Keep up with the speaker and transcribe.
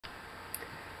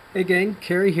Hey gang,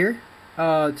 Carrie here.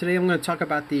 Today I'm going to talk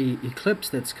about the eclipse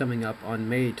that's coming up on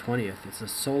May 20th. It's a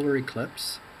solar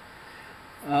eclipse.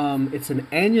 It's an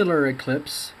annular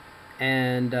eclipse,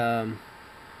 and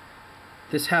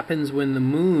this happens when the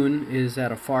moon is at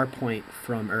a far point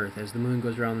from Earth. As the moon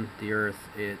goes around the Earth,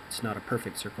 it's not a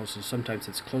perfect circle, so sometimes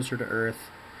it's closer to Earth,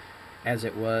 as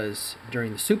it was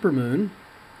during the supermoon,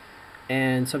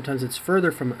 and sometimes it's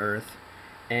further from Earth.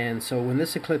 And so when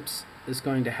this eclipse is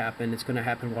going to happen, it's going to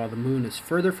happen while the moon is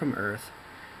further from Earth.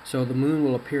 So the moon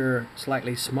will appear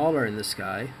slightly smaller in the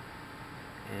sky,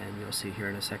 and you'll see here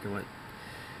in a second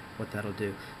what that'll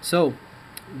do. So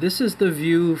this is the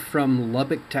view from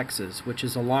Lubbock, Texas, which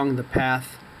is along the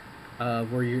path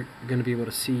where you're going to be able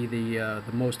to see the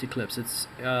most eclipse. It's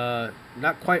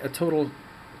not quite a total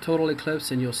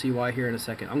eclipse, and you'll see why here in a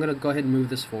second. I'm going to go ahead and move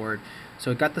this forward.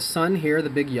 So we've got the sun here, the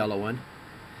big yellow one,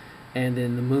 and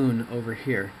then the moon over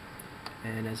here.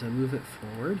 And as I move it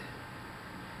forward,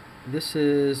 this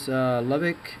is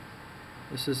Lubbock.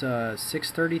 This is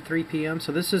 6:33 p.m.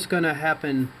 So this is going to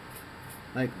happen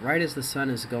like right as the sun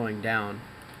is going down.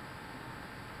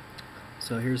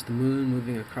 So here's the moon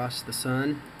moving across the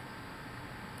sun.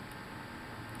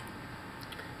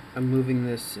 I'm moving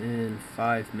this in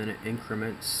 5-minute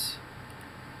increments.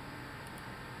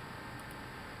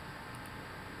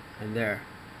 And there.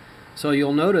 So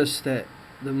you'll notice that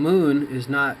the moon is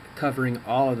not covering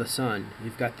all of the sun.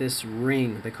 You've got this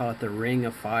ring, they call it the ring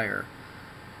of fire,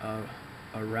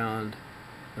 around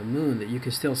the moon, that you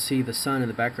can still see the sun in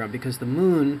the background, because the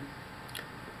moon,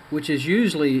 which is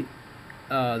usually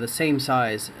the same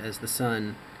size as the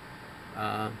sun,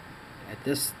 at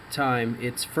this time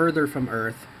it's further from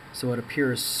Earth, so it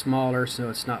appears smaller,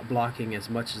 so it's not blocking as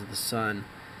much as the sun.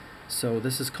 So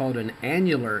this is called an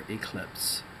annular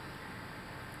eclipse.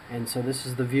 And so this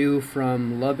is the view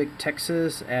from Lubbock,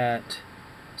 Texas at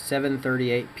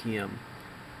 7:38 p.m.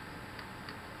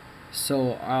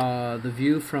 So the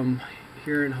view from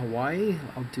here in Hawaii,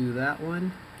 I'll do that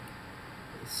one.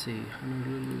 Let's see,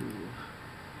 Honolulu.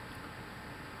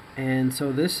 And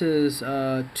so this is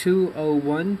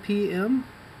 2:01 p.m.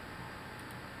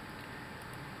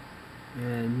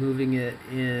 and moving it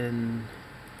in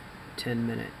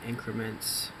 10-minute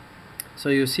increments. So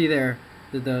you'll see there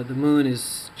the moon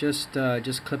is just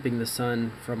clipping the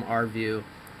sun from our view,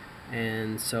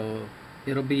 and so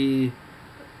it'll be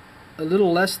a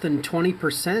little less than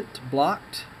 20%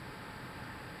 blocked.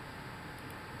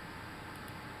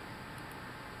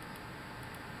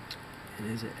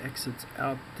 And as it exits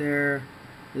out there,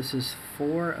 this is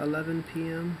 4:11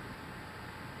 p.m.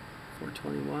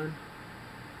 4:21.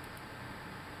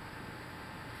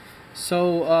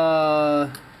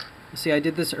 So see, I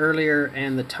did this earlier,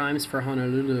 and the times for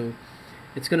Honolulu,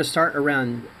 it's going to start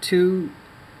around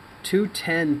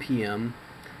 2:10 p.m.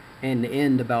 and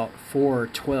end about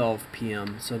 4:12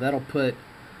 p.m. So that'll put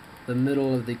the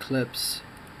middle of the eclipse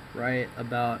right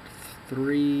about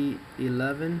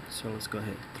 3:11. So let's go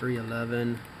ahead,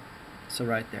 3:11. So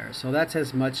right there. So that's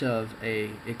as much of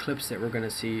a eclipse that we're going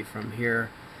to see from here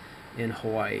in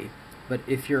Hawaii. But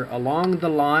if you're along the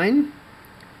line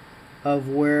of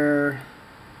where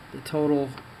the total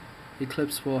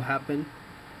eclipse will happen,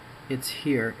 it's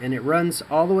here, and it runs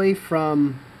all the way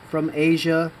from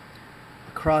Asia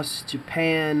across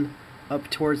Japan up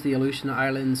towards the Aleutian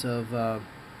Islands of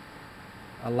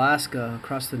Alaska,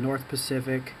 across the North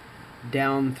Pacific,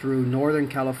 down through Northern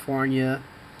California,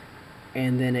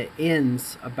 and then it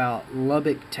ends about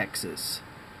Lubbock, Texas.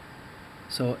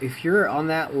 So if you're on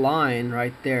that line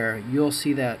right there, you'll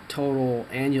see that total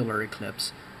annular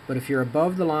eclipse. But if you're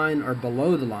above the line or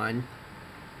below the line,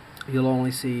 you'll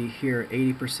only see here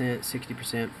 80%,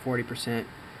 60%, 40%,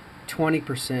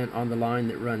 20% on the line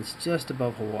that runs just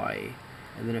above Hawaii.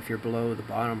 And then if you're below the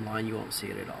bottom line, you won't see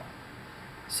it at all.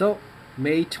 So,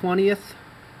 May 20th,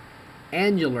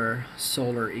 annular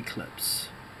solar eclipse.